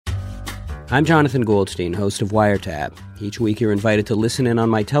I'm Jonathan Goldstein, host of Wiretap. Each week you're invited to listen in on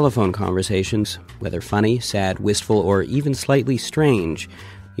my telephone conversations, whether funny, sad, wistful, or even slightly strange.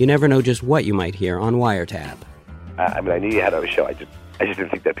 You never know just what you might hear on Wiretap. I knew you had a show. I just didn't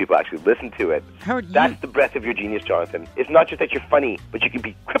think that people actually listened to it. That's the breadth of your genius, Jonathan. It's not just that you're funny, but you can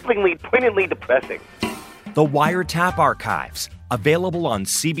be cripplingly, poignantly depressing. The Wiretap Archives, available on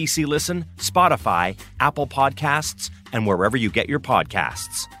CBC Listen, Spotify, Apple Podcasts, and wherever you get your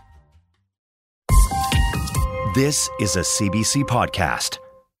podcasts. This is a CBC podcast.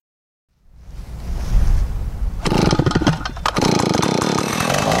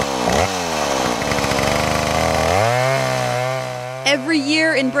 Every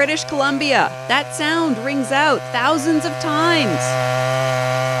year in British Columbia, that sound rings out thousands of times.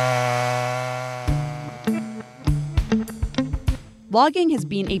 Logging has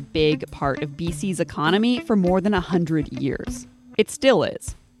been a big part of BC's economy for more than 100 years. It still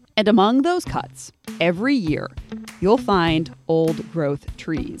is. And among those cuts, every year, you'll find old-growth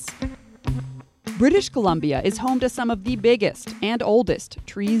trees. British Columbia is home to some of the biggest and oldest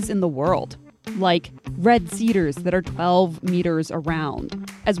trees in the world, like red cedars that are 12 meters around,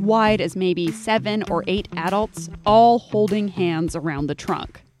 as wide as maybe 7 or 8 adults, all holding hands around the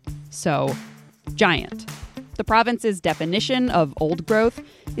trunk. So, giant. The province's definition of old growth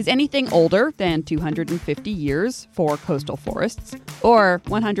is anything older than 250 years for coastal forests or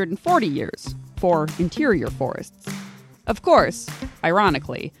 140 years for interior forests. Of course,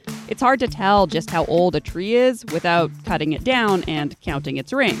 ironically, it's hard to tell just how old a tree is without cutting it down and counting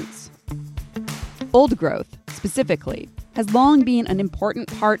its rings. Old growth, specifically, has long been an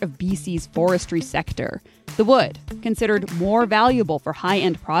important part of BC's forestry sector. The wood, considered more valuable for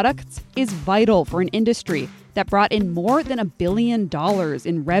high-end products, is vital for an industry that brought in more than $1 billion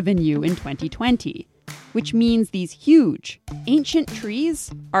in revenue in 2020, which means these huge, ancient trees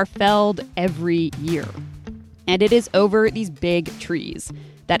are felled every year. And it is over these big trees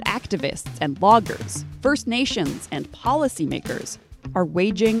that activists and loggers, First Nations and policymakers are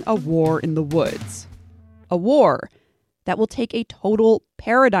waging a war in the woods. A war that will take a total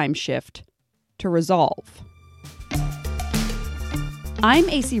paradigm shift to resolve. I'm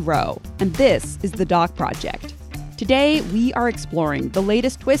AC Rowe, and this is The Doc Project. Today, we are exploring the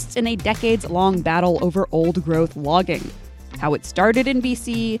latest twists in a decades-long battle over old-growth logging, how it started in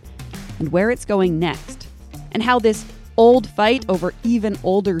BC, and where it's going next, and how this old fight over even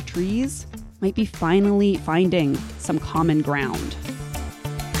older trees might be finally finding some common ground.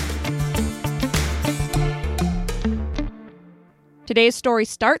 Today's story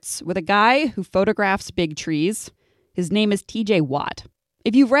starts with a guy who photographs big trees. His name is TJ Watt.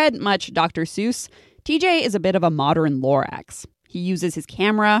 If you've read much Dr. Seuss, TJ is a bit of a modern Lorax. He uses his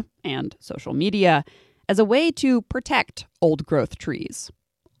camera and social media as a way to protect old-growth trees.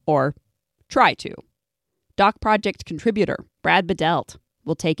 Or try to. Doc Project contributor Brad Badelt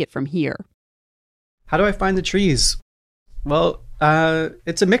will take it from here. How do I find the trees? Well,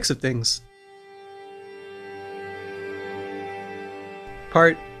 it's a mix of things.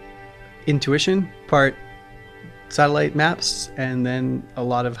 Part intuition, part satellite maps, and then a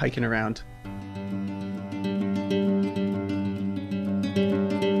lot of hiking around.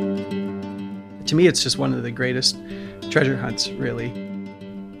 To me, it's just one of the greatest treasure hunts, really.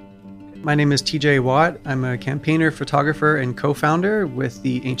 My name is TJ Watt. I'm a campaigner, photographer, and co-founder with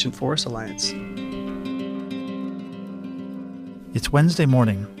the Ancient Forest Alliance. It's Wednesday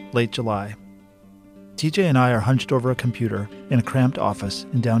morning, late July. TJ and I are hunched over a computer in a cramped office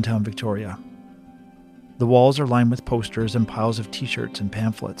in downtown Victoria. The walls are lined with posters and piles of t-shirts and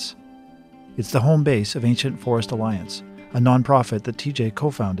pamphlets. It's the home base of Ancient Forest Alliance, a nonprofit that TJ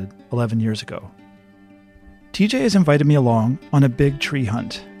co-founded 11 years ago. TJ has invited me along on a big tree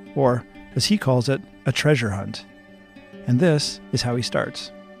hunt, or, as he calls it, a treasure hunt. And this is how he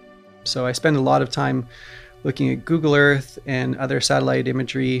starts. So I spend a lot of time looking at Google Earth and other satellite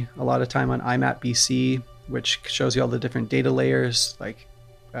imagery, a lot of time on IMAP BC, which shows you all the different data layers, like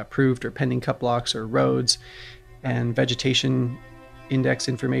approved or pending cut blocks or roads, and vegetation index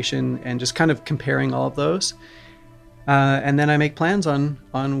information, and just kind of comparing all of those. And then I make plans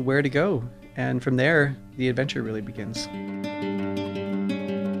on where to go. And from there, the adventure really begins.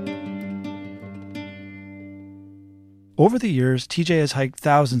 Over the years, TJ has hiked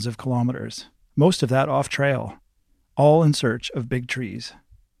thousands of kilometers, most of that off-trail, all in search of big trees.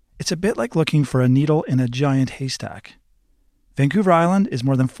 It's a bit like looking for a needle in a giant haystack. Vancouver Island is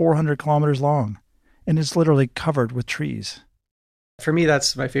more than 400 kilometers long, and is literally covered with trees. For me,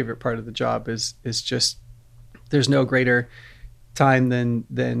 that's my favorite part of the job is just, there's no greater time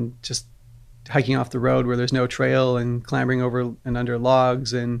than just hiking off the road where there's no trail and clambering over and under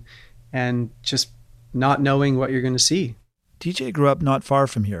logs and and just not knowing what you're going to see. TJ grew up not far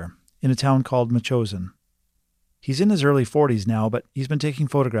from here, in a town called Machosen. He's in his early 40s now, but he's been taking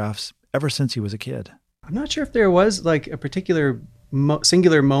photographs ever since he was a kid. I'm not sure if there was like a particular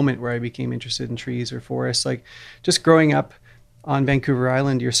singular moment where I became interested in trees or forests. Like just growing up on Vancouver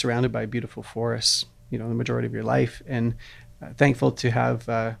Island, you're surrounded by beautiful forests, the majority of your life. And thankful to have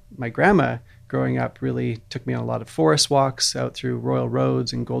my grandma growing up really took me on a lot of forest walks out through Royal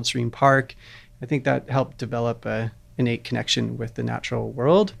Roads and Goldstream Park. I think that helped develop an innate connection with the natural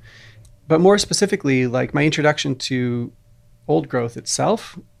world. But more specifically, like my introduction to old growth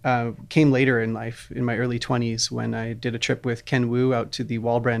itself came later in life, in my early 20s, when I did a trip with Ken Wu out to the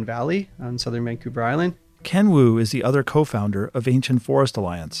Walbrand Valley on southern Vancouver Island. Ken Wu is the other co-founder of Ancient Forest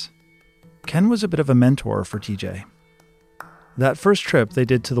Alliance. Ken was a bit of a mentor for TJ. That first trip they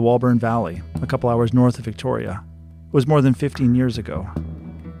did to the Walbrand Valley, a couple hours north of Victoria, was more than 15 years ago.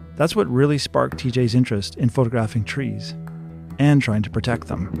 That's what really sparked TJ's interest in photographing trees and trying to protect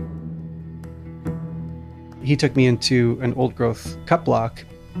them. He took me into an old growth cut block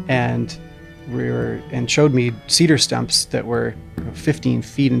and showed me cedar stumps that were 15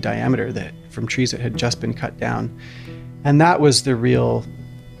 feet in diameter from trees that had just been cut down. And that was the real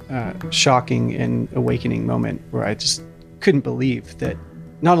shocking and awakening moment where I just couldn't believe that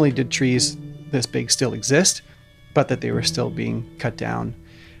not only did trees this big still exist, but that they were still being cut down.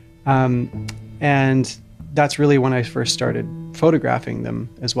 And that's really when I first started photographing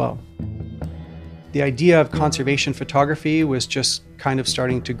them as well. The idea of conservation photography was just kind of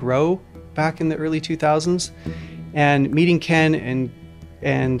starting to grow back in the early 2000s. And meeting Ken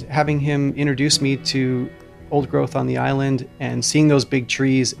and having him introduce me to old growth on the island and seeing those big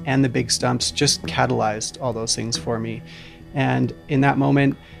trees and the big stumps just catalyzed all those things for me. And in that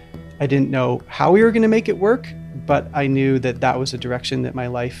moment, I didn't know how we were going to make it work, but I knew that that was a direction that my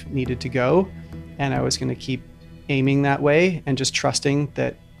life needed to go. And I was going to keep aiming that way and just trusting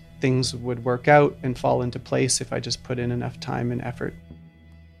that things would work out and fall into place if I just put in enough time and effort.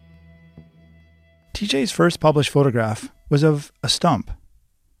 TJ's first published photograph was of a stump,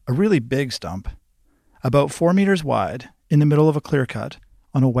 a really big stump, about 4 meters wide in the middle of a clear cut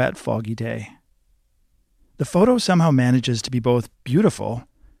on a wet, foggy day. The photo somehow manages to be both beautiful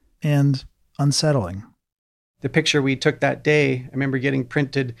and unsettling. The picture we took that day, I remember getting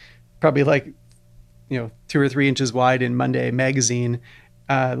printed probably 2 or 3 inches wide in Monday magazine,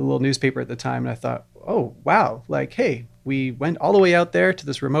 the little newspaper at the time. And I thought, oh, wow, hey, we went all the way out there to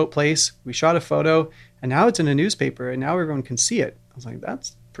this remote place. We shot a photo and now it's in a newspaper and now everyone can see it. I was like,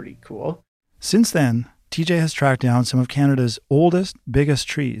 that's pretty cool. Since then, TJ has tracked down some of Canada's oldest, biggest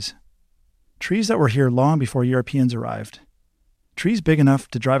trees. Trees that were here long before Europeans arrived. Trees big enough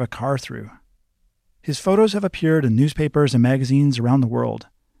to drive a car through. His photos have appeared in newspapers and magazines around the world.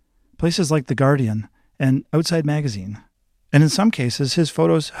 Places like The Guardian and Outside Magazine. And in some cases, his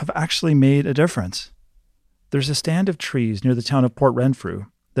photos have actually made a difference. There's a stand of trees near the town of Port Renfrew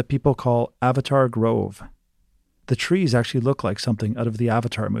that people call Avatar Grove. The trees actually look like something out of the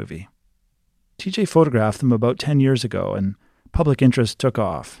Avatar movie. TJ photographed them about 10 years ago, and public interest took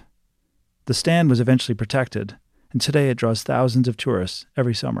off. The stand was eventually protected, and today it draws thousands of tourists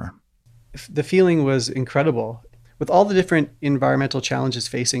every summer. The feeling was incredible. With all the different environmental challenges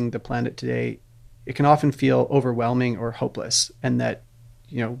facing the planet today, it can often feel overwhelming or hopeless, and that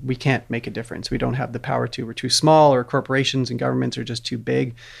we can't make a difference. We don't have the power to. We're too small, or corporations and governments are just too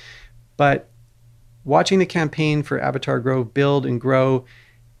big. But watching the campaign for Avatar Grove build and grow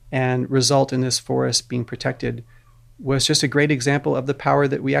and result in this forest being protected was just a great example of the power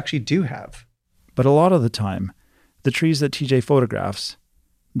that we actually do have. But a lot of the time, the trees that TJ photographs,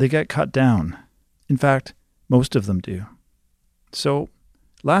 they get cut down. In fact, most of them do. So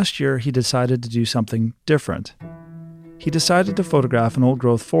last year, he decided to do something different. He decided to photograph an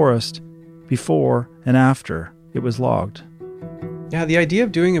old-growth forest before and after it was logged. Yeah, the idea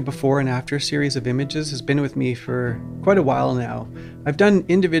of doing a before and after series of images has been with me for quite a while now. I've done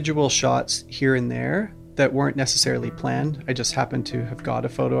individual shots here and there that weren't necessarily planned. I just happened to have got a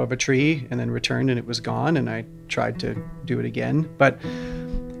photo of a tree and then returned and it was gone, and I tried to do it again. But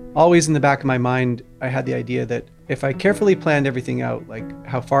always in the back of my mind, I had the idea that if I carefully planned everything out, like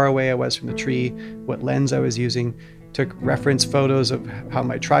how far away I was from the tree, what lens I was using, took reference photos of how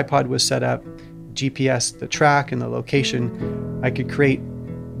my tripod was set up, GPS the track and the location, I could create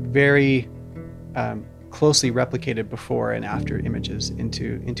very closely replicated before and after images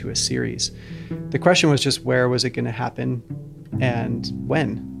into a series. The question was just where was it going to happen and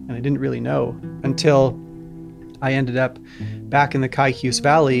when? And I didn't really know until I ended up back in the Kaihews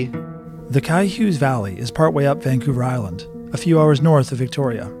Valley. The Kaihews Valley is partway up Vancouver Island, a few hours north of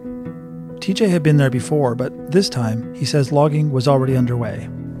Victoria. TJ had been there before, but this time, he says logging was already underway.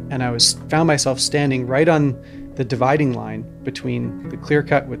 And I found myself standing right on the dividing line between the clear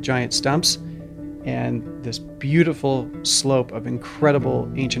cut with giant stumps and this beautiful slope of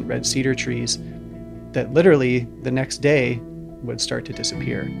incredible ancient red cedar trees that literally the next day would start to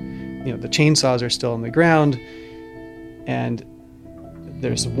disappear. You know, the chainsaws are still on the ground, and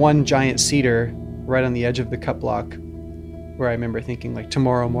there's one giant cedar right on the edge of the cut block where I remember thinking, like,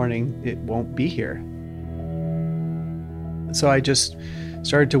 tomorrow morning it won't be here. So I just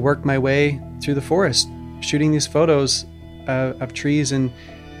started to work my way through the forest, shooting these photos of trees, and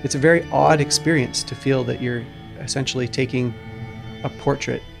it's a very odd experience to feel that you're essentially taking a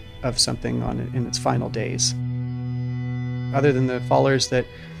portrait of something in its final days. Other than the fallers that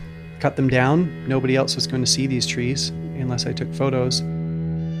cut them down, nobody else was going to see these trees unless I took photos.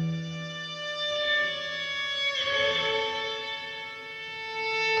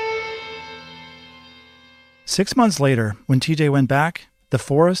 Six months later, when TJ went back, the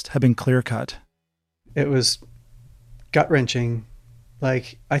forest had been clear-cut. It was gut-wrenching.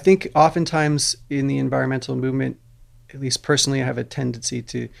 Like, I think oftentimes in the environmental movement, at least personally, I have a tendency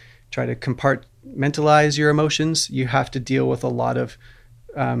to try to compartmentalize your emotions. You have to deal with a lot of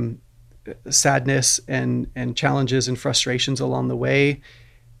sadness and challenges and frustrations along the way.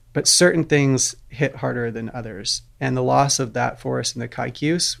 But certain things hit harder than others. And the loss of that forest in the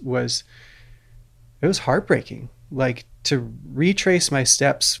Kaikius was heartbreaking. Like, to retrace my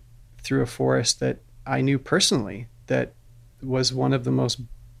steps through a forest that I knew personally, that was one of the most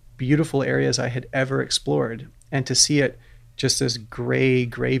beautiful areas I had ever explored, and to see it just this gray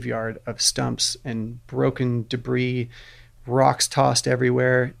graveyard of stumps and broken debris, rocks tossed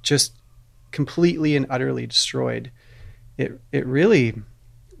everywhere, just completely and utterly destroyed. It really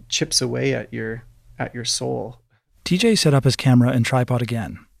chips away at your soul. TJ set up his camera and tripod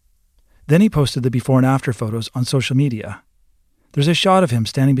again. Then he posted the before and after photos on social media. There's a shot of him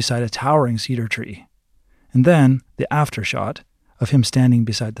standing beside a towering cedar tree, and then the after shot of him standing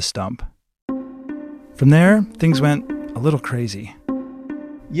beside the stump. From there, things went a little crazy.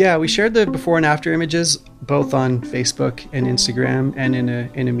 Yeah, we shared the before and after images both on Facebook and Instagram and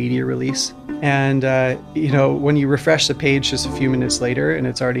in a media release. And when you refresh the page just a few minutes later and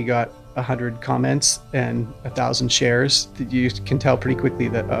it's already got 100 comments and 1,000 shares, you can tell pretty quickly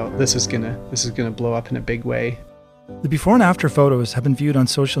that this is gonna blow up in a big way. The before and after photos have been viewed on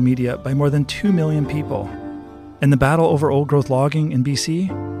social media by more than 2 million people. And the battle over old-growth logging in BC,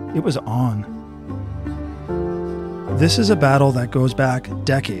 it was on. This is a battle that goes back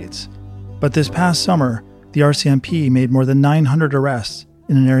decades. But this past summer, the RCMP made more than 900 arrests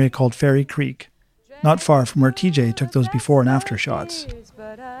in an area called Fairy Creek, not far from where TJ took those before and after shots.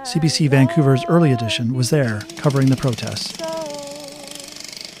 CBC Vancouver's early edition was there, covering the protests.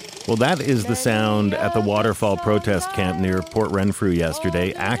 Well, that is the sound at the waterfall protest camp near Port Renfrew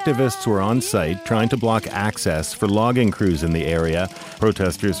yesterday. Activists were on site trying to block access for logging crews in the area.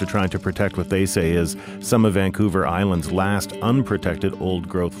 Protesters are trying to protect what they say is some of Vancouver Island's last unprotected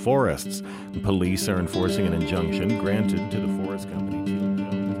old-growth forests. Police are enforcing an injunction granted to the forest company.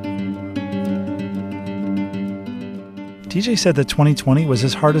 TJ said that 2020 was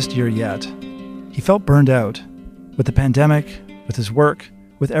his hardest year yet. He felt burned out, with the pandemic, with his work,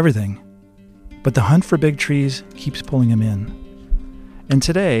 with everything. But the hunt for big trees keeps pulling him in. And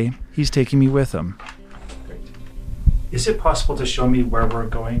today, he's taking me with him. Great. Is it possible to show me where we're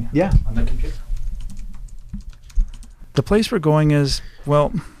going? Yeah. On the computer? The place we're going is,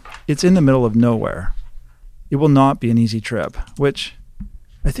 well, it's in the middle of nowhere. It will not be an easy trip, which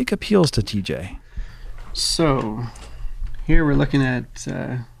I think appeals to TJ. So, here we're looking at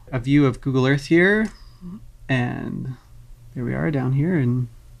a view of Google Earth here, and there we are down here in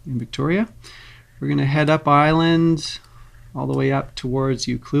Victoria. We're going to head up island all the way up towards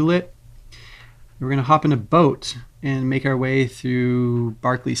Ucluelet. We're going to hop in a boat and make our way through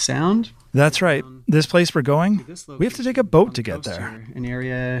Barkley Sound. That's right. This place we're going, we have to take a boat to get there. An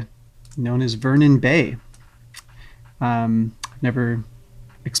area known as Vernon Bay. Never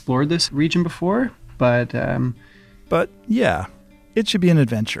explored this region before, but yeah, it should be an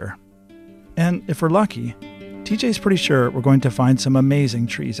adventure. And if we're lucky, TJ's pretty sure we're going to find some amazing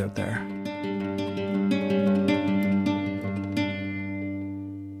trees out there.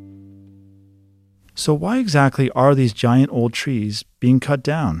 So why exactly are these giant old trees being cut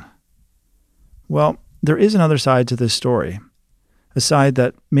down? Well, there is another side to this story, a side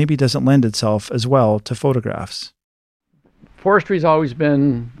that maybe doesn't lend itself as well to photographs. Forestry's always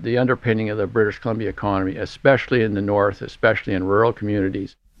been the underpinning of the British Columbia economy, especially in the north, especially in rural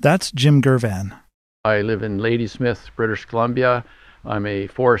communities. That's Jim Gervan. I live in Ladysmith, British Columbia. I'm a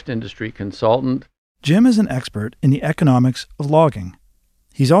forest industry consultant. Jim is an expert in the economics of logging.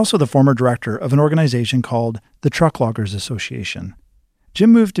 He's also the former director of an organization called the Truck Loggers Association.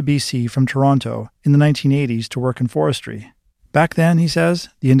 Jim moved to BC from Toronto in the 1980s to work in forestry. Back then, he says,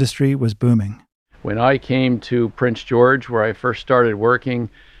 the industry was booming. When I came to Prince George, where I first started working,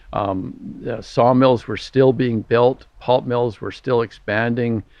 sawmills were still being built, pulp mills were still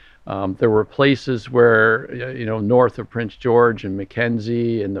expanding. There were places where, north of Prince George and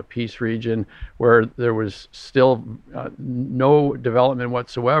Mackenzie and the Peace region, where there was still no development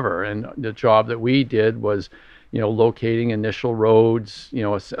whatsoever. And the job that we did was, locating initial roads,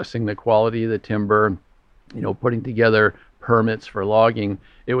 assessing the quality of the timber, putting together permits for logging.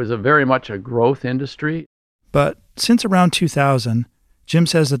 It was very much a growth industry. But since around 2000, Jim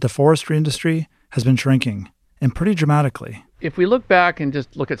says that the forestry industry has been shrinking, and pretty dramatically. If we look back and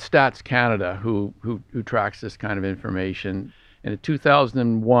just look at Stats Canada, who tracks this kind of information, and in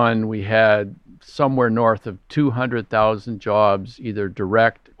 2001, we had somewhere north of 200,000 jobs, either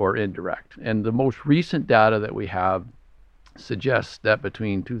direct or indirect. And the most recent data that we have suggests that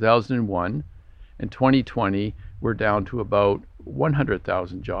between 2001 and 2020, we're down to about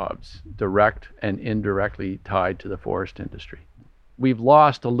 100,000 jobs, direct and indirectly tied to the forest industry. We've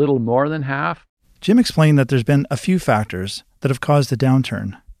lost a little more than half. Jim explained that there's been a few factors that have caused the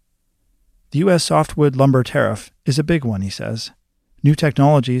downturn. The U.S. softwood lumber tariff is a big one, he says. New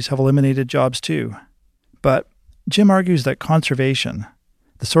technologies have eliminated jobs too. But Jim argues that conservation,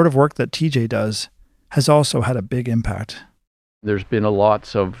 the sort of work that TJ does, has also had a big impact. There's been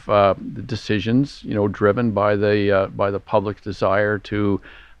lots of decisions, driven by the public's desire to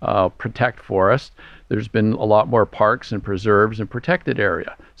protect forests. There's been a lot more parks and preserves and protected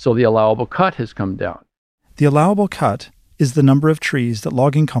area. So the allowable cut has come down. The allowable cut is the number of trees that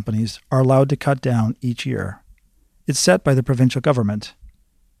logging companies are allowed to cut down each year. It's set by the provincial government,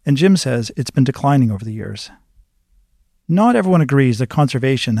 and Jim says it's been declining over the years. Not everyone agrees that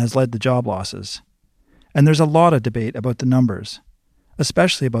conservation has led to job losses, and there's a lot of debate about the numbers,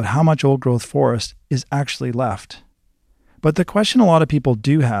 especially about how much old-growth forest is actually left. But the question a lot of people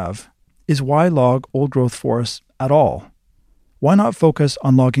do have is why log old-growth forests at all? Why not focus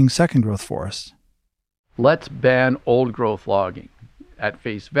on logging second-growth forests? Let's ban old-growth logging. At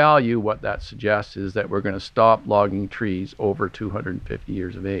face value, what that suggests is that we're going to stop logging trees over 250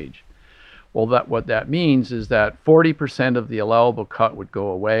 years of age. Well, what that means is that 40% of the allowable cut would go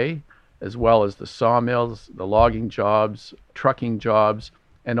away, as well as the sawmills, the logging jobs, trucking jobs,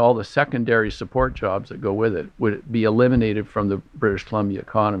 and all the secondary support jobs that go with it would be eliminated from the British Columbia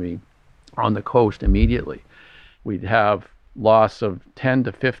economy on the coast immediately. We'd have loss of 10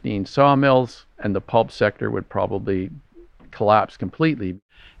 to 15 sawmills, and the pulp sector would probably collapse completely.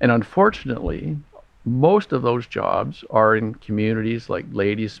 And unfortunately, most of those jobs are in communities like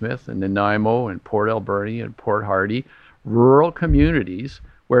Ladysmith and Nanaimo and Port Alberni and Port Hardy, rural communities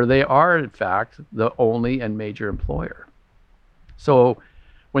where they are, in fact, the only and major employer. So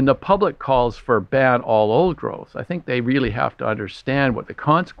when the public calls for ban all old growth, I think they really have to understand what the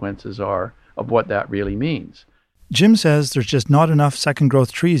consequences are of what that really means. Jim says there's just not enough second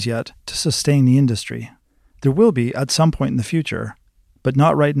growth trees yet to sustain the industry. There will be at some point in the future, but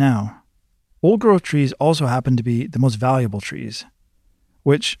not right now. Old growth trees also happen to be the most valuable trees,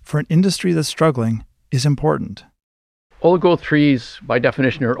 which, for an industry that's struggling, is important. Old growth trees, by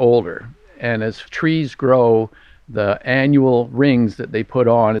definition, are older. And as trees grow, the annual rings that they put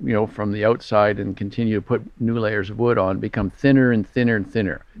on, from the outside and continue to put new layers of wood on, become thinner and thinner and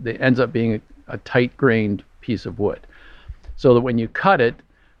thinner. It ends up being a tight-grained piece of wood. So that when you cut it,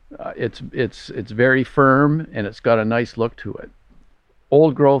 it's very firm and it's got a nice look to it.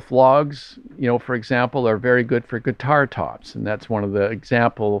 Old growth logs, for example, are very good for guitar tops, and that's one of the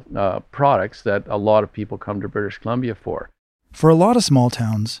example products that a lot of people come to British Columbia for. For a lot of small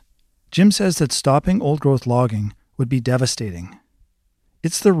towns, Jim says that stopping old growth logging would be devastating.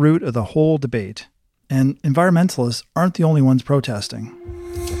 It's the root of the whole debate, and environmentalists aren't the only ones protesting.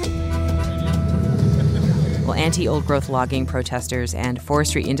 Well, anti-old growth logging protesters and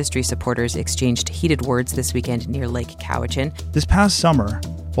forestry industry supporters exchanged heated words this weekend near Lake Cowichan. This past summer,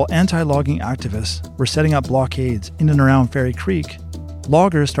 while anti-logging activists were setting up blockades in and around Fairy Creek,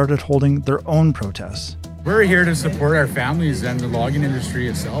 loggers started holding their own protests. We're here to support our families and the logging industry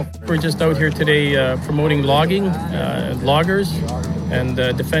itself. We're just out here today promoting logging, loggers, and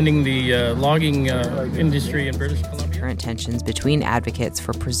defending the logging industry in British Columbia. Current tensions between advocates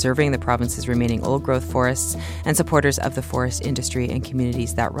for preserving the province's remaining old-growth forests and supporters of the forest industry and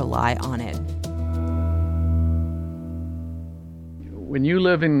communities that rely on it. When you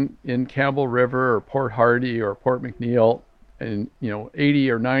live in Campbell River or Port Hardy or Port McNeill, and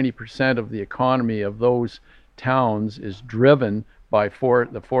 80 or 90% of the economy of those towns is driven by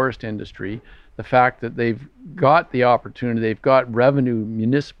the forest industry. The fact that they've got the opportunity, they've got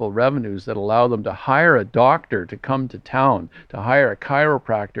municipal revenues that allow them to hire a doctor to come to town, to hire a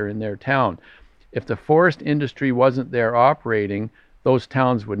chiropractor in their town. If the forest industry wasn't there operating, those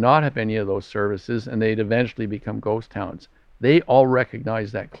towns would not have any of those services, and they'd eventually become ghost towns. They all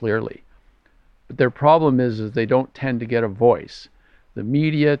recognize that clearly. But their problem is they don't tend to get a voice. The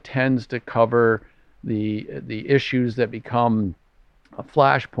media tends to cover the issues that become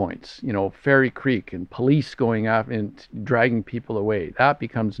flashpoints, Fairy Creek and police going up and dragging people away. That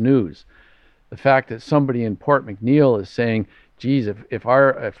becomes news. The fact that somebody in Port McNeill is saying, geez, if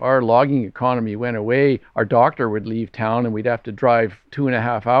our logging economy went away, our doctor would leave town and we'd have to drive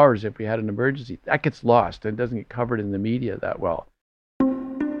 2.5 hours if we had an emergency. That gets lost and doesn't get covered in the media that well.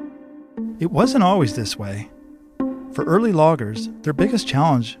 It wasn't always this way. For early loggers, their biggest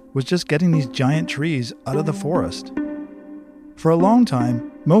challenge was just getting these giant trees out of the forest. For a long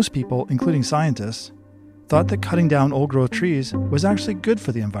time, most people, including scientists, thought that cutting down old-growth trees was actually good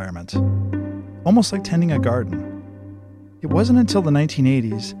for the environment, almost like tending a garden. It wasn't until the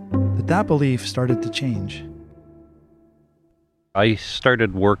 1980s that belief started to change. I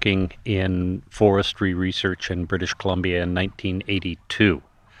started working in forestry research in British Columbia in 1982,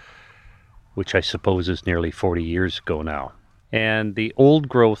 which I suppose is nearly 40 years ago now. And the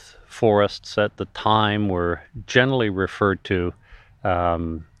old-growth forests at the time were generally referred to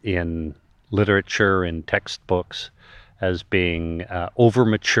in literature, in textbooks, as being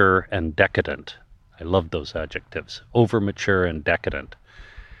overmature and decadent. I love those adjectives, overmature and decadent.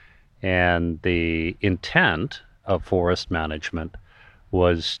 And the intent of forest management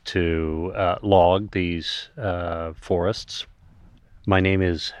was to log these forests. My name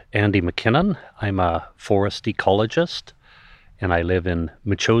is Andy McKinnon. I'm a forest ecologist, and I live in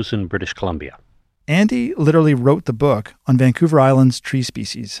Metchosin, British Columbia. Andy literally wrote the book on Vancouver Island's tree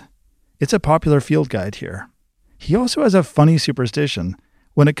species. It's a popular field guide here. He also has a funny superstition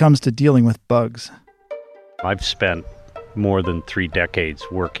when it comes to dealing with bugs. I've spent more than 3 decades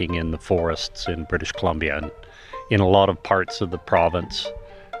working in the forests in British Columbia, and in a lot of parts of the province,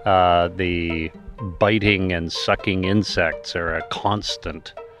 the biting and sucking insects are a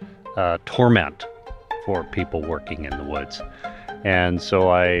constant torment for people working in the woods. And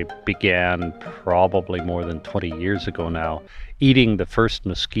so I began probably more than 20 years ago now eating the first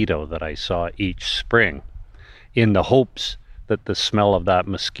mosquito that I saw each spring, in the hopes that the smell of that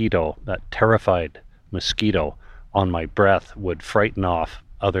mosquito, that terrified mosquito on my breath, would frighten off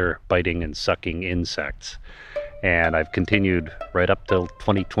other biting and sucking insects. And I've continued right up till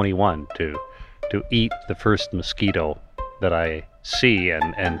 2021 to eat the first mosquito that I see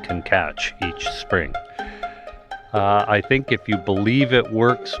and can catch each spring. I think if you believe it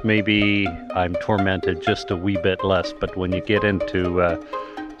works, maybe I'm tormented just a wee bit less, but when you get into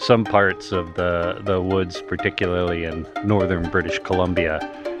some parts of the woods, particularly in northern British Columbia,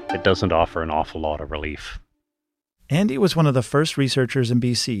 it doesn't offer an awful lot of relief. Andy was one of the first researchers in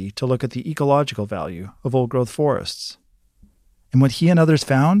BC to look at the ecological value of old-growth forests. And what he and others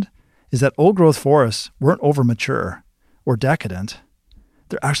found is that old-growth forests weren't overmature or decadent.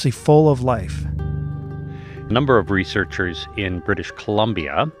 They're actually full of life. A number of researchers in British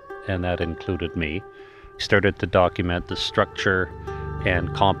Columbia, and that included me, started to document the structure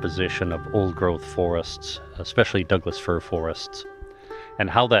and composition of old-growth forests, especially Douglas fir forests, and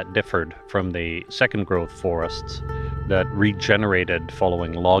how that differed from the second-growth forests that regenerated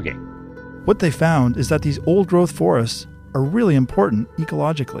following logging. What they found is that these old-growth forests are really important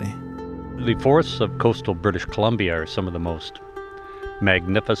ecologically. The forests of coastal British Columbia are some of the most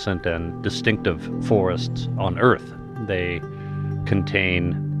magnificent and distinctive forests on Earth. They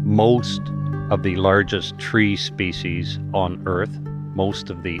contain most of the largest tree species on Earth,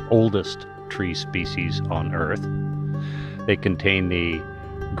 most of the oldest tree species on Earth. They contain the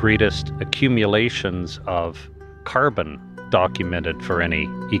greatest accumulations of carbon documented for any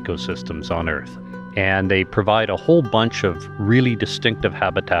ecosystems on Earth. And they provide a whole bunch of really distinctive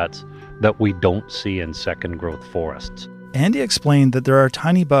habitats that we don't see in second-growth forests. Andy explained that there are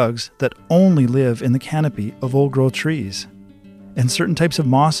tiny bugs that only live in the canopy of old-growth trees, and certain types of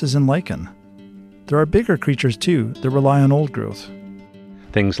mosses and lichen. There are bigger creatures, too, that rely on old growth.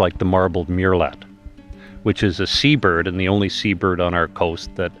 Things like the marbled murrelet, which is a seabird and the only seabird on our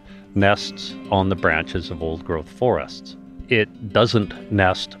coast that nests on the branches of old-growth forests. It doesn't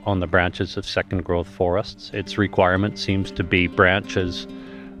nest on the branches of second-growth forests. Its requirement seems to be branches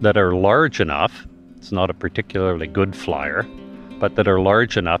that are large enough, it's not a particularly good flyer, but that are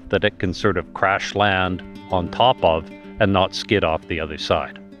large enough that it can sort of crash land on top of and not skid off the other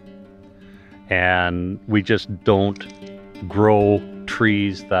side. And we just don't grow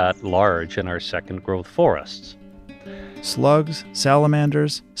trees that large in our second growth forests. Slugs,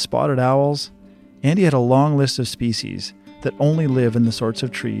 salamanders, spotted owls. Andy had a long list of species that only live in the sorts of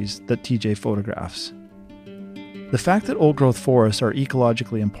trees that TJ photographs. The fact that old-growth forests are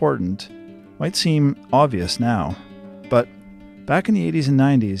ecologically important might seem obvious now, but back in the 80s and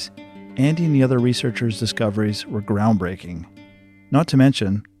 90s, Andy and the other researchers' discoveries were groundbreaking, not to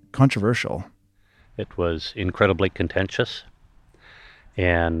mention controversial. It was incredibly contentious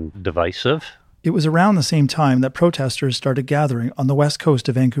and divisive. It was around the same time that protesters started gathering on the west coast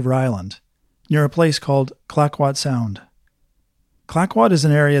of Vancouver Island, near a place called Clayoquot Sound. Clayoquot is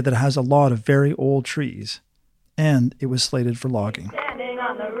an area that has a lot of very old trees, and it was slated for logging. Standing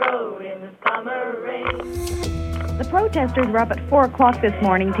on the road in the summer rain. The protesters were up at 4 o'clock this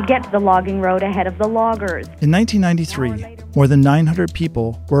morning to get to the logging road ahead of the loggers. In 1993, more than 900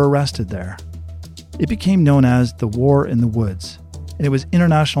 people were arrested there. It became known as the War in the Woods, and it was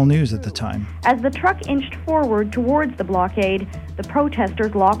international news at the time. As the truck inched forward towards the blockade, the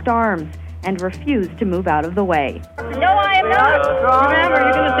protesters locked arms and refused to move out of the way. No, I am not. Ma'am, are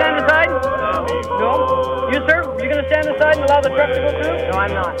you going to stand aside? No. You, sir, are you going to stand aside and allow the truck to go through? No,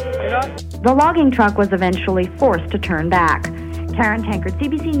 I'm not. You're not? The logging truck was eventually forced to turn back. Karen Tankard,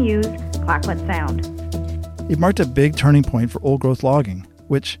 CBC News, Clayoquot Sound. It marked a big turning point for old-growth logging,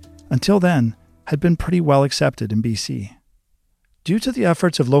 which, until then, had been pretty well accepted in BC. Due to the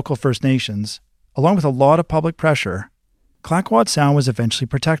efforts of local First Nations, along with a lot of public pressure, Clayoquot Sound was eventually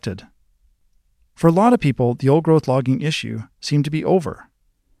protected. For a lot of people, the old-growth logging issue seemed to be over.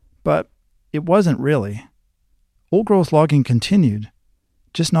 But it wasn't really. Old-growth logging continued,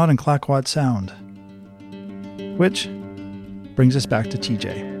 just not in Clayoquot Sound. Which brings us back to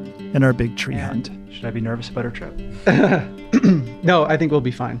TJ and our big tree hunt. Should I be nervous about our trip? No, I think we'll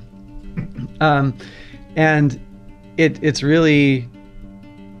be fine. And it's really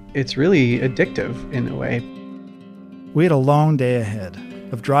addictive in a way. We had a long day ahead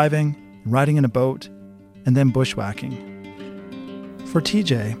of driving, riding in a boat, and then bushwhacking. For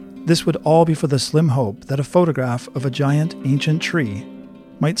TJ, this would all be for the slim hope that a photograph of a giant ancient tree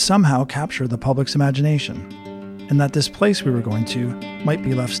might somehow capture the public's imagination, and that this place we were going to might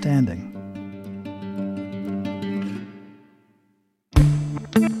be left standing.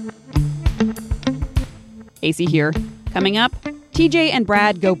 AC here. Coming up, TJ and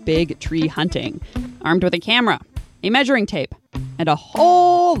Brad go big tree hunting, armed with a camera, a measuring tape, and a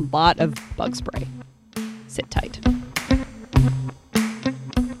whole lot of bug spray. Sit tight.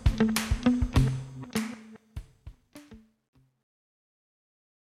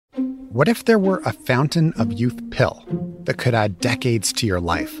 What if there were a fountain of youth pill that could add decades to your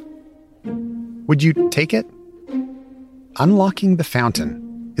life? Would you take it? Unlocking the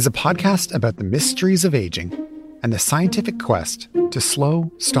Fountain is a podcast about the mysteries of aging and the scientific quest to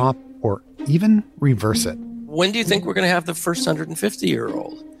slow, stop, or even reverse it. When do you think we're going to have the first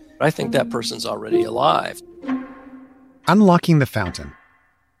 150-year-old? I think that person's already alive. Unlocking the Fountain.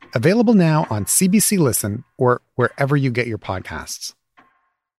 Available now on CBC Listen or wherever you get your podcasts.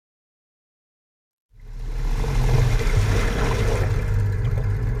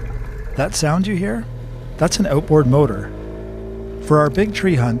 That sound you hear? That's an outboard motor. For our big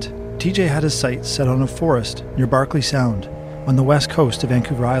tree hunt, TJ had his sights set on a forest near Barkley Sound on the west coast of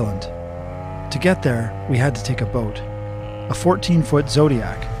Vancouver Island. To get there, we had to take a boat, a 14-foot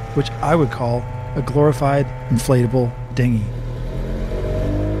Zodiac, which I would call a glorified inflatable dinghy.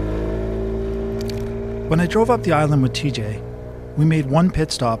 When I drove up the island with TJ, we made one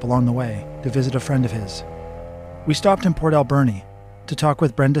pit stop along the way to visit a friend of his. We stopped in Port Alberni to talk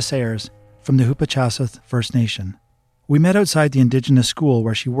with Brenda Sayers from the Hoopachassath First Nation. We met outside the Indigenous school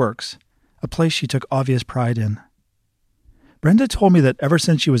where she works, a place she took obvious pride in. Brenda told me that ever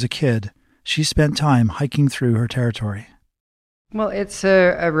since she was a kid, she spent time hiking through her territory. Well, it's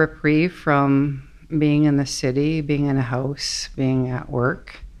a reprieve from being in the city, being in a house, being at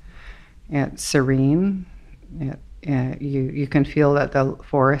work. It's serene. You can feel that the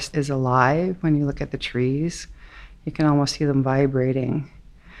forest is alive when you look at the trees. You can almost see them vibrating.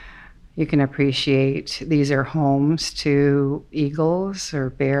 You can appreciate these are homes to eagles or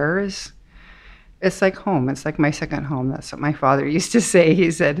bears. It's like home. It's like my second home. That's what my father used to say.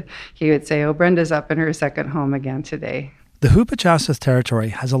 He would say, oh, Brenda's up in her second home again today. The Hoopachassath territory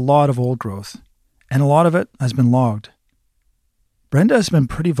has a lot of old growth, and a lot of it has been logged. Brenda has been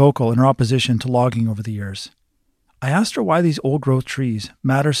pretty vocal in her opposition to logging over the years. I asked her why these old growth trees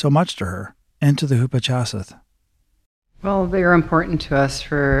matter so much to her and to the Hoopachassath. Well, they're important to us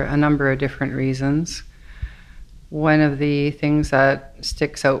for a number of different reasons. One of the things that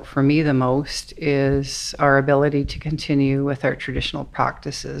sticks out for me the most is our ability to continue with our traditional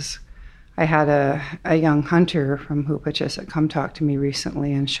practices. I had a young hunter from Hoopachis come talk to me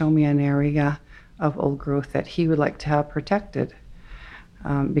recently and show me an area of old growth that he would like to have protected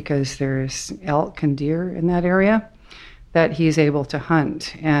because there's elk and deer in that area that he's able to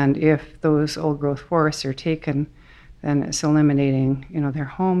hunt. And if those old growth forests are taken, then it's eliminating, their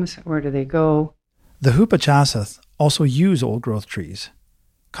homes. Where do they go? The Hoopachaseth also use old-growth trees,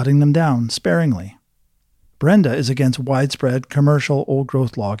 cutting them down sparingly. Brenda is against widespread commercial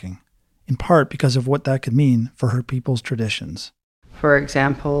old-growth logging, in part because of what that could mean for her people's traditions. For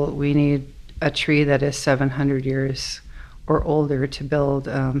example, we need a tree that is 700 years or older to build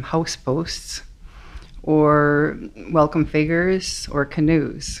house posts or welcome figures or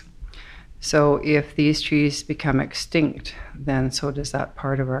canoes. So if these trees become extinct, then so does that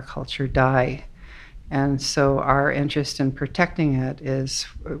part of our culture die. And so our interest in protecting it is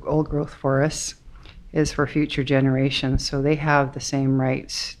old growth forests is for future generations. So they have the same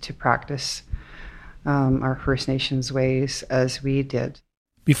rights to practice our First Nations ways as we did.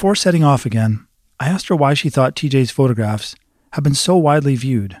 Before setting off again, I asked her why she thought TJ's photographs have been so widely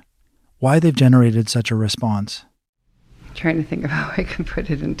viewed, why they've generated such a response. I'm trying to think of how I can put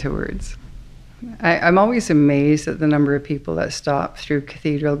it into words. I'm always amazed at the number of people that stop through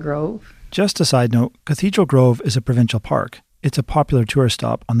Cathedral Grove. Just a side note, Cathedral Grove is a provincial park. It's a popular tourist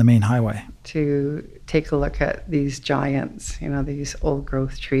stop on the main highway. To take a look at these giants, these old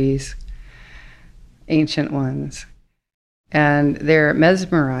growth trees, ancient ones. And they're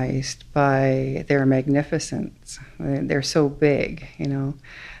mesmerized by their magnificence. They're so big,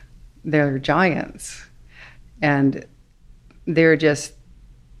 they're giants. And they're just,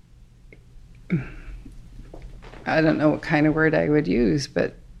 I don't know what kind of word I would use,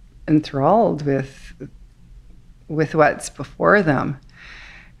 but enthralled with what's before them.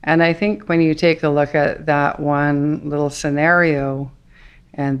 And I think when you take a look at that one little scenario,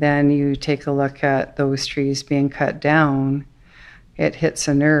 and then you take a look at those trees being cut down, it hits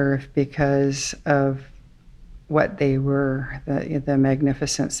a nerve because of what they were, the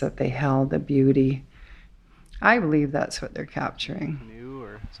magnificence that they held, the beauty. I believe that's what they're capturing.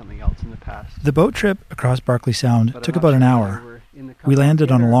 Or something else in the past. The boat trip across Barkley Sound took about an hour. We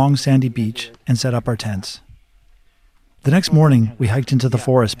landed on a long sandy beach and set up our tents. The next morning, we hiked into the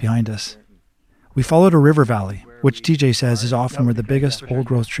forest behind us. We followed a river valley, which TJ says is often where the biggest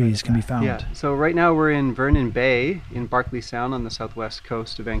old-growth trees can be found. Yeah, so right now we're in Vernon Bay in Barkley Sound on the southwest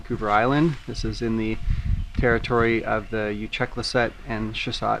coast of Vancouver Island. This is in the territory of the Uchecklasset and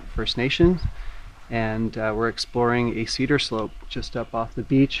Shuswap First Nations. And we're exploring a cedar slope just up off the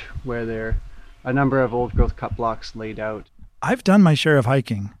beach where there are a number of old-growth cut blocks laid out. I've done my share of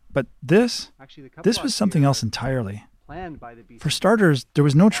hiking, but this was something else entirely. For starters, there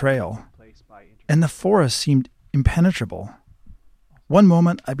was no trail, and the forest seemed impenetrable. One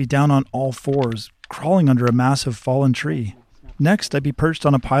moment, I'd be down on all fours, crawling under a massive fallen tree. Next, I'd be perched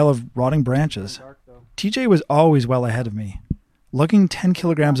on a pile of rotting branches. TJ was always well ahead of me. Lugging 10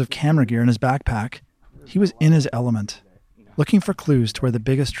 kilograms of camera gear in his backpack, he was in his element, looking for clues to where the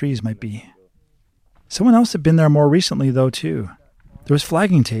biggest trees might be. Someone else had been there more recently, though, too. There was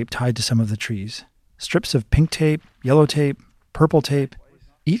flagging tape tied to some of the trees. Strips of pink tape, yellow tape, purple tape,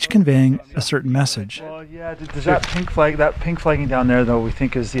 each conveying a certain message. Well, yeah, does that pink flagging down there, though, we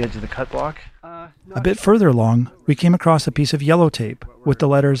think is the edge of the cut block? A bit further along, we came across a piece of yellow tape with the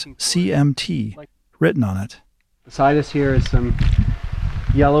letters CMT written on it. Beside us here is some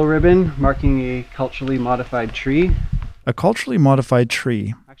yellow ribbon marking a culturally modified tree. A culturally modified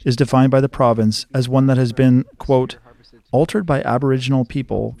tree is defined by the province as one that has been, quote, altered by Aboriginal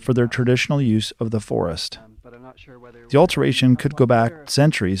people for their traditional use of the forest. The alteration could go back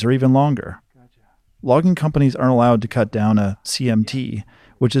centuries or even longer. Logging companies aren't allowed to cut down a CMT,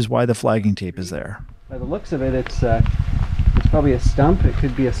 which is why the flagging tape is there. By the looks of it, it's probably a stump. It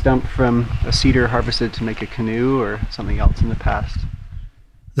could be a stump from a cedar harvested to make a canoe or something else in the past.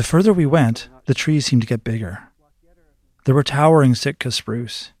 The further we went, the trees seemed to get bigger. There were towering Sitka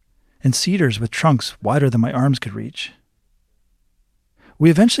spruce and cedars with trunks wider than my arms could reach. We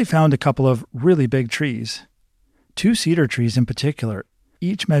eventually found a couple of really big trees. 2 cedar trees in particular,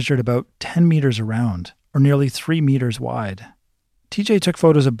 each measured about 10 meters around, or nearly 3 meters wide. TJ took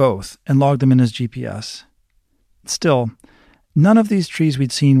photos of both and logged them in his GPS. Still, none of these trees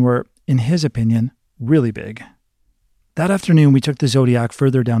we'd seen were, in his opinion, really big. That afternoon, we took the Zodiac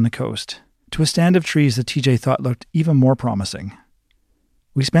further down the coast, to a stand of trees that TJ thought looked even more promising.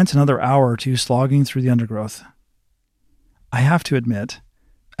 We spent another hour or two slogging through the undergrowth. I have to admit,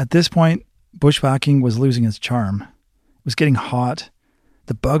 at this point, Bushwhacking was losing its charm. It was getting hot.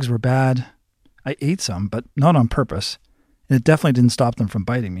 The bugs were bad. I ate some, but not on purpose, and it definitely didn't stop them from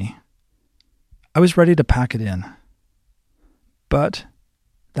biting me. I was ready to pack it in. But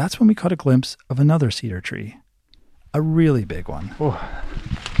that's when we caught a glimpse of another cedar tree. A really big one. Oh.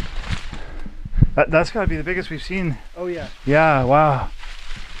 That's got to be the biggest we've seen. Oh, yeah. Yeah, wow.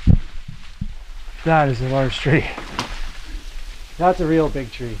 That is a large tree. That's a real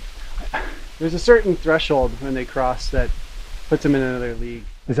big tree. There's a certain threshold when they cross that puts them in another league.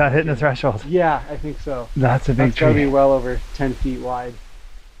 Is that hitting the threshold? Yeah, I think so. That's a big tree. It's got to be well over 10 feet wide.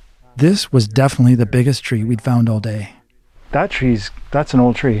 This was definitely the biggest tree we'd found all day. That's an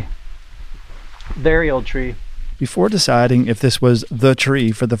old tree. Very old tree. Before deciding if this was the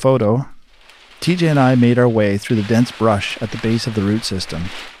tree for the photo, TJ and I made our way through the dense brush at the base of the root system,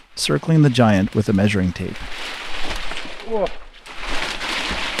 circling the giant with a measuring tape. Whoa.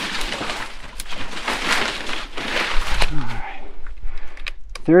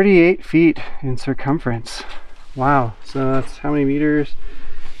 38 feet in circumference. Wow. So that's how many meters?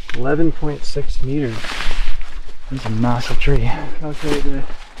 11.6 meters. That's a massive tree. I'll calculate the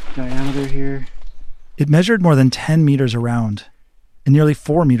diameter here. It measured more than 10 meters around and nearly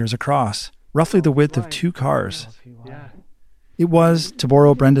 4 meters across, roughly the width of 2 cars. Yeah. It was, to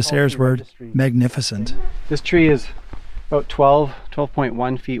borrow Brenda Sayre's word, magnificent. This tree is about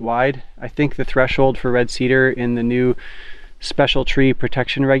 12.1 feet wide. I think the threshold for red cedar in the new special tree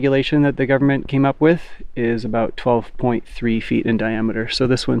protection regulation that the government came up with is about 12.3 feet in diameter. So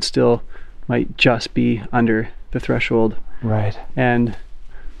this one still might just be under the threshold. Right. And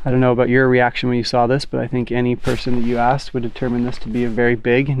I don't know about your reaction when you saw this, but I think any person that you asked would determine this to be a very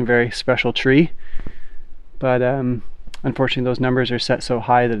big and very special tree. But unfortunately, those numbers are set so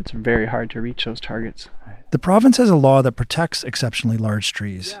high that it's very hard to reach those targets. The province has a law that protects exceptionally large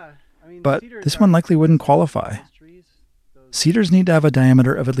trees, but this one likely wouldn't qualify. Cedars need to have a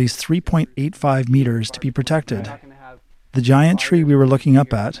diameter of at least 3.85 meters to be protected. The giant tree we were looking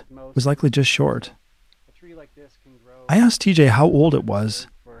up at was likely just short. I asked TJ how old it was,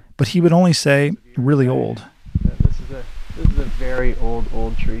 but he would only say really old. This is a very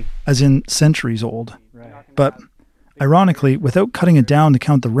old tree. As in centuries old. But ironically, without cutting it down to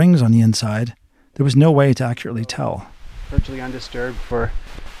count the rings on the inside, there was no way to accurately tell. Virtually undisturbed for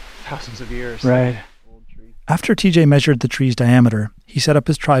thousands of years. Right. After TJ measured the tree's diameter, he set up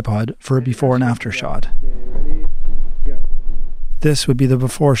his tripod for a before and after shot. This would be the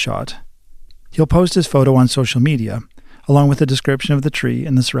before shot. He'll post his photo on social media, along with a description of the tree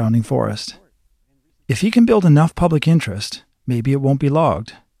and the surrounding forest. If he can build enough public interest, maybe it won't be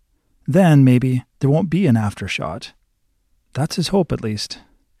logged. Then maybe there won't be an after shot. That's his hope, at least.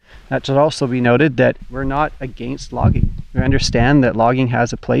 That should also be noted that we're not against logging. We understand that logging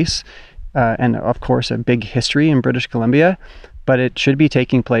has a place and of course a big history in British Columbia, but it should be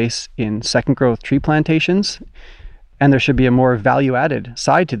taking place in second growth tree plantations, and there should be a more value added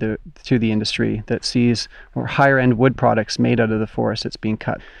side to the industry that sees more higher end wood products made out of the forest that's being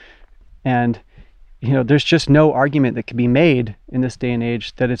cut. And there's just no argument that can be made in this day and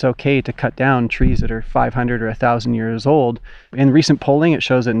age that it's okay to cut down trees that are 500 or 1,000 years old. In recent polling, it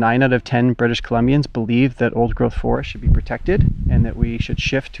shows that 9 out of 10 British Columbians believe that old growth forests should be protected and that we should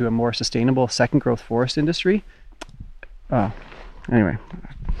shift to a more sustainable second growth forest industry. Anyway,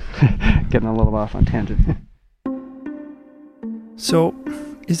 getting a little off on tangent. So,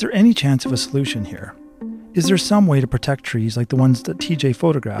 is there any chance of a solution here? Is there some way to protect trees like the ones that TJ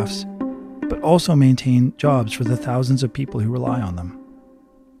photographs, but also maintain jobs for the thousands of people who rely on them?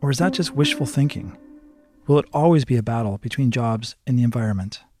 Or is that just wishful thinking? Will it always be a battle between jobs and the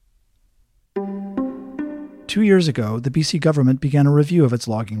environment? 2 years ago, the BC government began a review of its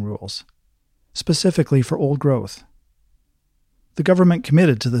logging rules, specifically for old growth. The government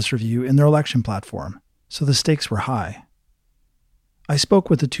committed to this review in their election platform, so the stakes were high. I spoke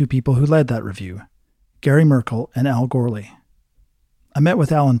with the two people who led that review, Gary Merkel and Al Gorley. I met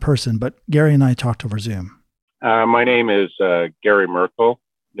with Al in person, but Gary and I talked over Zoom. My name is Gary Merkel.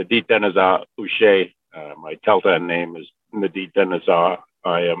 Nadit Denazah Uche. My Tahltan name is Nadit Denazah.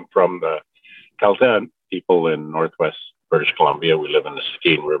 I am from the Tahltan people in northwest British Columbia. We live in the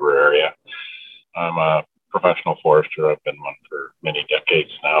Skene River area. I'm a professional forester. I've been one for many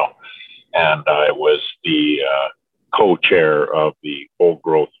decades now. And I was the co-chair of the Old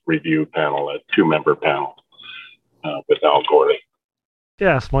Growth Review panel, a 2-member panel with Al Gorley.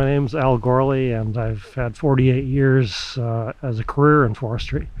 Yes, my name's Al Gorley, and I've had 48 years as a career in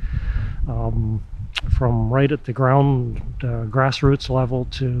forestry, from right at the ground, grassroots level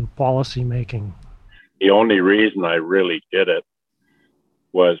to policy making. The only reason I really did it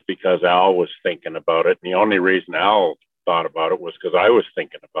was because Al was thinking about it. And the only reason Al thought about it was because I was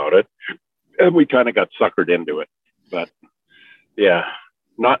thinking about it. And we kind of got suckered into it. But yeah,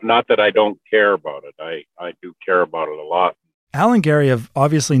 not that I don't care about it. I do care about it a lot. Al and Gary have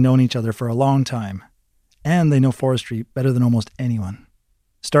obviously known each other for a long time, and they know forestry better than almost anyone.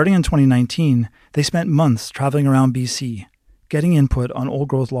 Starting in 2019, they spent months traveling around BC, getting input on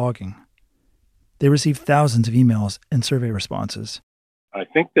old-growth logging. They received thousands of emails and survey responses. I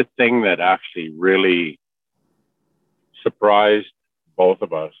think the thing that actually really surprised both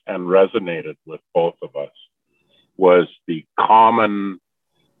of us and resonated with both of us was the common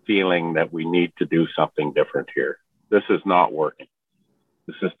feeling that we need to do something different here. This is not working.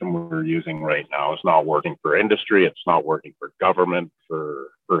 The system we're using right now is not working for industry. It's not working for government, for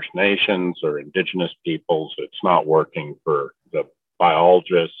First Nations or Indigenous peoples. It's not working for the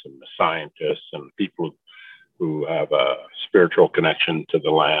biologists and the scientists and people who have a spiritual connection to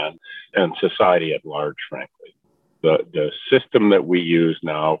the land and society at large, frankly. The system that we use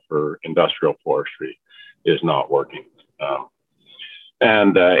now for industrial forestry is not working.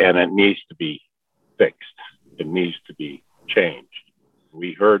 And it needs to be fixed. It needs to be changed.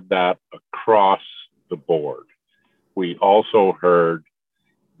 We heard that across the board. We also heard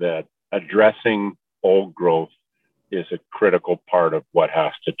that addressing old growth is a critical part of what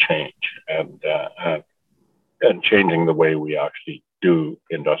has to change, and changing the way we actually do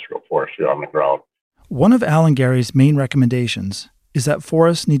industrial forestry on the ground. One of Al and Gary's main recommendations is that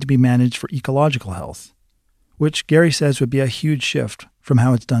forests need to be managed for ecological health, which Gary says would be a huge shift from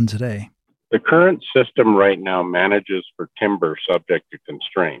how it's done today. The current system right now manages for timber subject to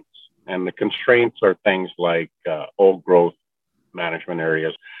constraints. And the constraints are things like old growth management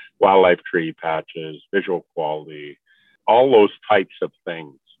areas, wildlife tree patches, visual quality, all those types of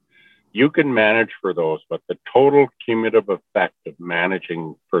things. You can manage for those, but the total cumulative effect of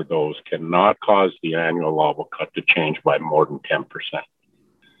managing for those cannot cause the annual lava cut to change by more than 10%.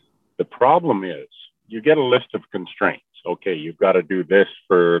 The problem is you get a list of constraints. Okay, you've got to do this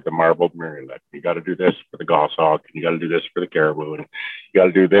for the marbled murrelet. You got to do this for the goshawk, and you got to do this for the caribou, and you got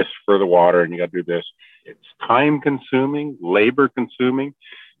to do this for the water, and you got to do this. It's time-consuming, labor-consuming,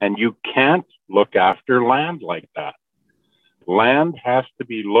 and you can't look after land like that. Land has to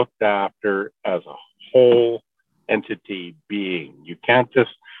be looked after as a whole entity being. You can't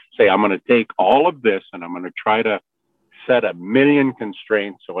just say, I'm going to take all of this and I'm going to try to set 1 million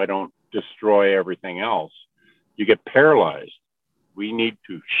constraints so I don't destroy everything else. You get paralyzed. We need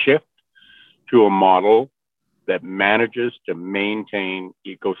to shift to a model that manages to maintain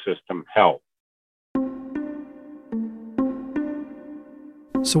ecosystem health.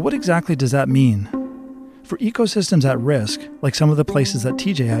 So what exactly does that mean? For ecosystems at risk, like some of the places that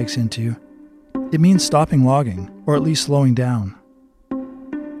TJ hikes into, it means stopping logging, or at least slowing down.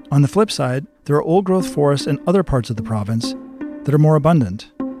 On the flip side, there are old-growth forests in other parts of the province that are more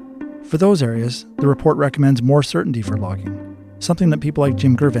abundant. For those areas, the report recommends more certainty for logging, something that people like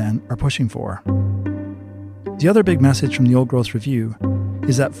Jim Gervan are pushing for. The other big message from the Old Growth Review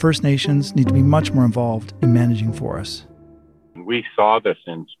is that First Nations need to be much more involved in managing forests. We saw this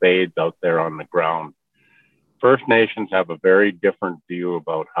in spades out there on the ground. First Nations have a very different view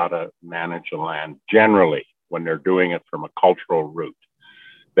about how to manage the land generally when they're doing it from a cultural route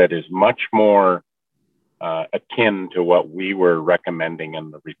that is much more akin to what we were recommending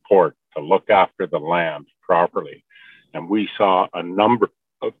in the report, to look after the land properly. And we saw a number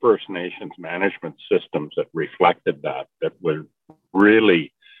of First Nations management systems that reflected that were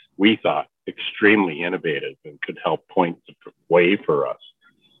really, we thought, extremely innovative and could help point the way for us.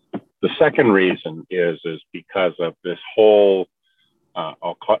 The second reason is because of this whole,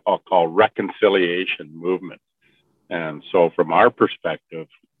 I'll call reconciliation movement. And so from our perspective,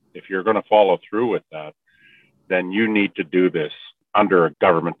 if you're going to follow through with that, then you need to do this under a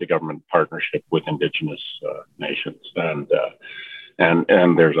government-to-government partnership with Indigenous nations. And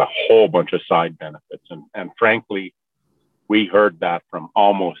there's a whole bunch of side benefits. And frankly, we heard that from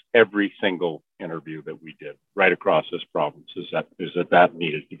almost every single interview that we did right across this province, is that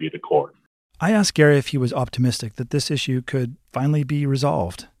needed to be the core. I asked Gary if he was optimistic that this issue could finally be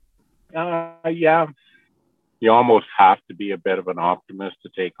resolved. Yeah. You almost have to be a bit of an optimist to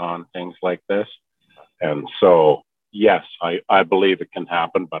take on things like this. And so, yes, I believe it can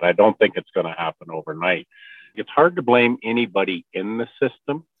happen, but I don't think it's going to happen overnight. It's hard to blame anybody in the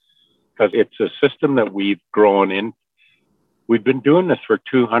system because it's a system that we've grown in. We've been doing this for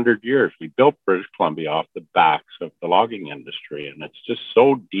 200 years. We built British Columbia off the backs of the logging industry, and it's just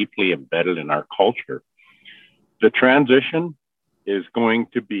so deeply embedded in our culture. The transition is going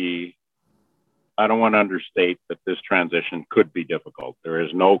to be I don't want to understate that this transition could be difficult. There is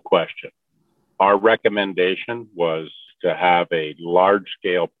no question. Our recommendation was to have a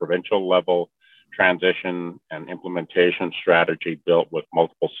large-scale provincial level transition and implementation strategy built with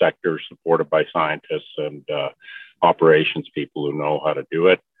multiple sectors supported by scientists and operations people who know how to do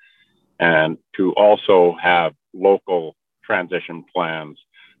it, and to also have local transition plans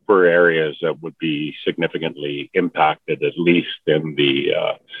for areas that would be significantly impacted, at least in the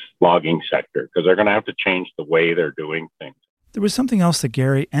logging sector, because they're going to have to change the way they're doing things. There was something else that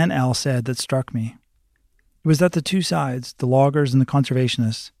Gary and Al said that struck me. It was that the two sides, the loggers and the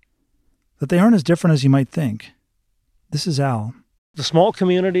conservationists, that they aren't as different as you might think. This is Al. The small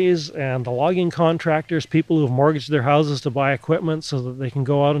communities and the logging contractors, people who have mortgaged their houses to buy equipment so that they can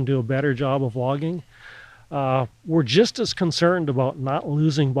go out and do a better job of logging, we're just as concerned about not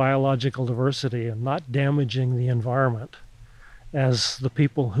losing biological diversity and not damaging the environment as the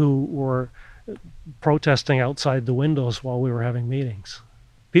people who were protesting outside the windows while we were having meetings.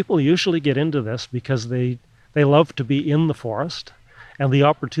 People usually get into this because they love to be in the forest, and the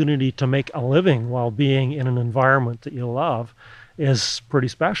opportunity to make a living while being in an environment that you love is pretty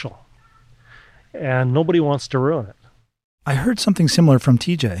special. And nobody wants to ruin it. I heard something similar from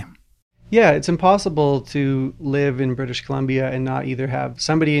TJ. Yeah, it's impossible to live in British Columbia and not either have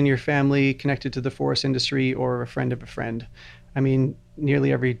somebody in your family connected to the forest industry or a friend of a friend. I mean,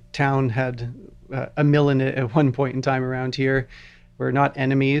 nearly every town had a mill in it at one point in time around here. We're not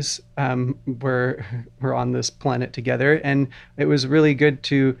enemies. We're on this planet together. And it was really good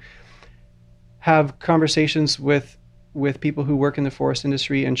to have conversations with people who work in the forest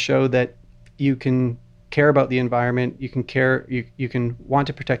industry and show that you can care about the environment, you can want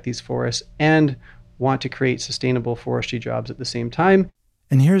to protect these forests and want to create sustainable forestry jobs at the same time.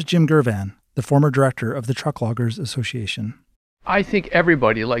 And here's Jim Gervan, the former director of the Truck Loggers Association. I think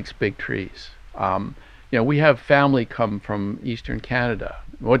everybody likes big trees. We have family come from Eastern Canada.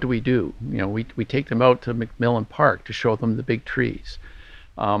 What do? We take them out to McMillan Park to show them the big trees.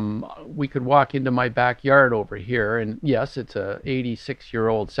 We could walk into my backyard over here, and yes, it's a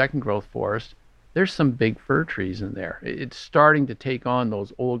 86-year-old second growth forest. There's some big fir trees in there. It's starting to take on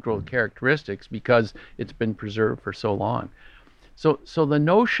those old growth characteristics because it's been preserved for so long. So the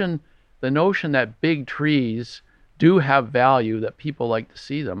notion that big trees do have value, that people like to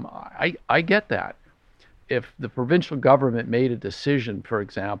see them, I get that. If the provincial government made a decision, for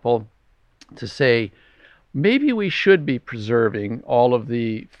example, to say, maybe we should be preserving all of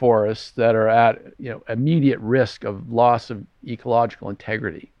the forests that are at immediate risk of loss of ecological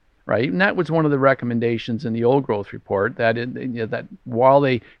integrity, right? And that was one of the recommendations in the old growth report, that that while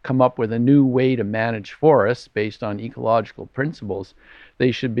they come up with a new way to manage forests based on ecological principles,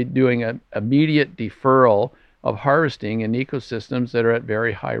 they should be doing an immediate deferral of harvesting in ecosystems that are at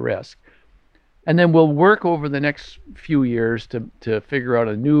very high risk. And then we'll work over the next few years to figure out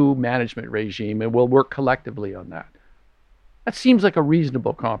a new management regime, and we'll work collectively on that. That seems like a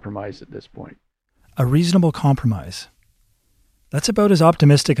reasonable compromise at this point. A reasonable compromise. That's about as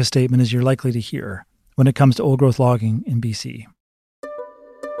optimistic a statement as you're likely to hear when it comes to old growth logging in BC.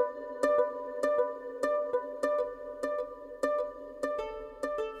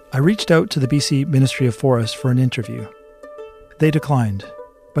 I reached out to the BC Ministry of Forests for an interview. They declined,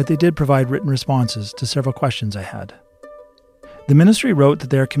 but they did provide written responses to several questions I had. The ministry wrote that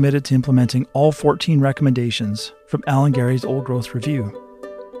they are committed to implementing all 14 recommendations from Al and Gary's old growth review.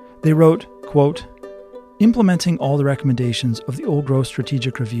 They wrote, quote, "Implementing all the recommendations of the old growth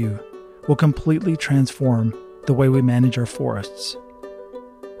strategic review will completely transform the way we manage our forests.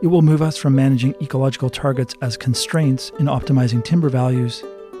 It will move us from managing ecological targets as constraints in optimizing timber values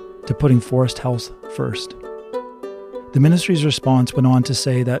to putting forest health first." The ministry's response went on to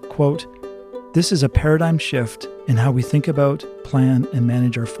say that, quote, "This is a paradigm shift in how we think about, plan, and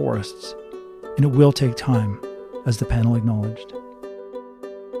manage our forests, and it will take time," as the panel acknowledged.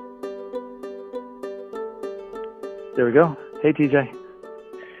 There we go. Hey, TJ.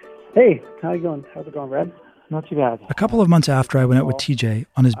 Hey, how's it going, Brad? Not too bad. A couple of months after I went out with TJ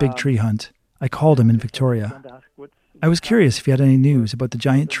on his big tree hunt, I called him in Victoria. I was curious if he had any news about the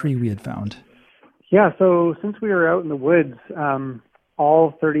giant tree we had found. Yeah, so since we were out in the woods,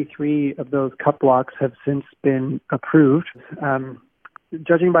 all 33 of those cut blocks have since been approved.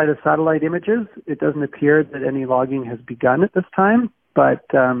 Judging by the satellite images, it doesn't appear that any logging has begun at this time, but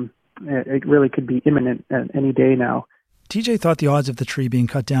it really could be imminent at any day now. TJ thought the odds of the tree being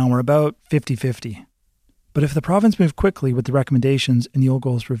cut down were about 50-50. But if the province moved quickly with the recommendations in the Old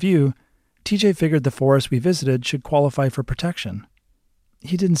Growth Review, TJ figured the forest we visited should qualify for protection.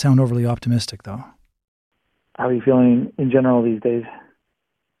 He didn't sound overly optimistic, though. How are you feeling in general these days?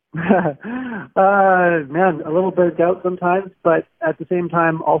 Man, a little bit of doubt sometimes, but at the same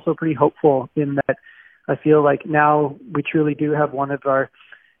time, also pretty hopeful in that I feel like now we truly do have one of our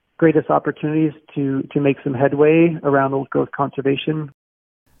greatest opportunities to make some headway around old growth conservation.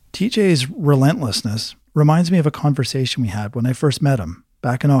 TJ's relentlessness reminds me of a conversation we had when I first met him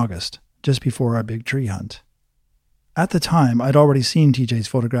back in August, just before our big tree hunt. At the time, I'd already seen TJ's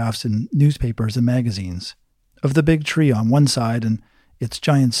photographs in newspapers and magazines of the big tree on one side and its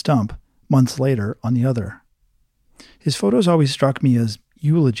giant stump months later on the other. His photos always struck me as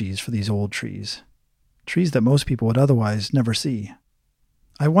eulogies for these old trees that most people would otherwise never see.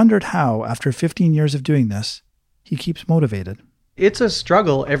 I wondered how, after 15 years of doing this, he keeps motivated. It's a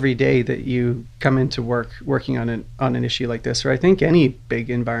struggle every day that you come into work working on an issue like this, or I think any big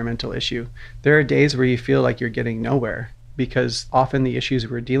environmental issue. There are days where you feel like you're getting nowhere because often the issues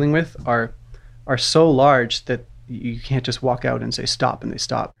we're dealing with are so large that you can't just walk out and say stop and they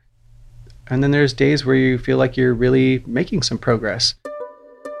stop. And then there's days where you feel like you're really making some progress.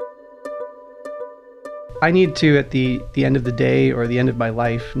 I need to, at the end of the day or the end of my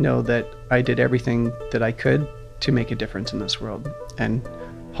life, know that I did everything that I could to make a difference in this world. And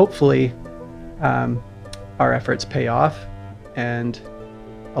hopefully our efforts pay off and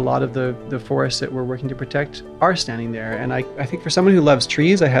a lot of the forests that we're working to protect are standing there. And I think for someone who loves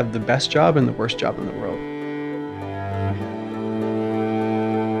trees, I have the best job and the worst job in the world.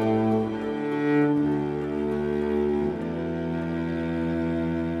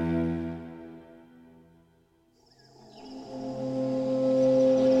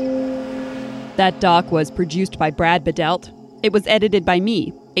 That doc was produced by Brad Badelt. It was edited by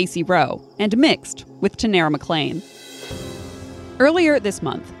me, AC Rowe, and mixed with Tanera McLean. Earlier this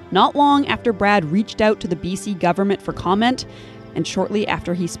month, not long after Brad reached out to the BC government for comment, and shortly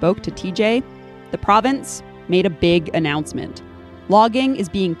after he spoke to TJ, the province made a big announcement. Logging is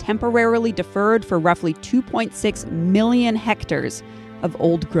being temporarily deferred for roughly 2.6 million hectares of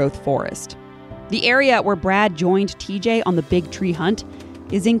old-growth forest. The area where Brad joined TJ on the big tree hunt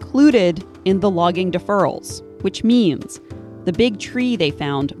is included in the logging deferrals, which means the big tree they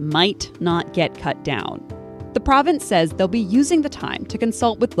found might not get cut down. The province says they'll be using the time to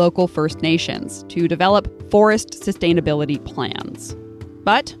consult with local First Nations to develop forest sustainability plans.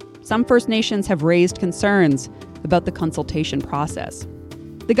 But some First Nations have raised concerns about the consultation process.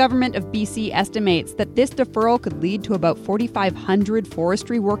 The government of BC estimates that this deferral could lead to about 4,500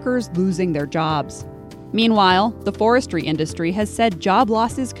 forestry workers losing their jobs. Meanwhile, the forestry industry has said job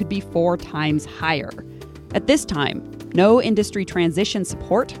losses could be 4 times higher. At this time, no industry transition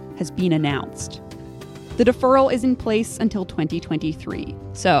support has been announced. The deferral is in place until 2023,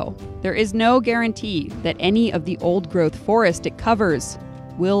 so there is no guarantee that any of the old-growth forest it covers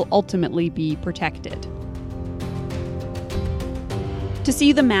will ultimately be protected. To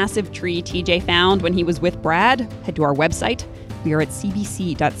see the massive tree TJ found when he was with Brad, head to our website. We are at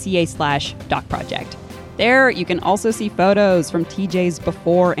cbc.ca/docproject. There, you can also see photos from TJ's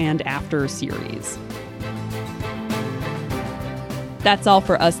before and after series. That's all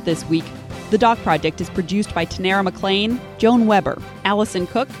for us this week. The Doc Project is produced by Tanera McLean, Joan Weber, Allison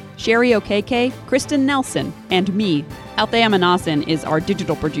Cook, Sherry Okeke, Kristen Nelson, and me. Althea Manasan is our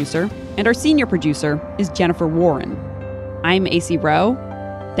digital producer, and our senior producer is Jennifer Warren. I'm AC Rowe.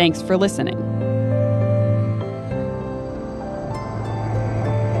 Thanks for listening.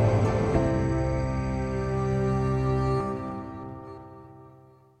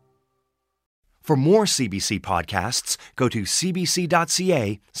 For more CBC podcasts, go to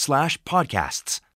cbc.ca/podcasts.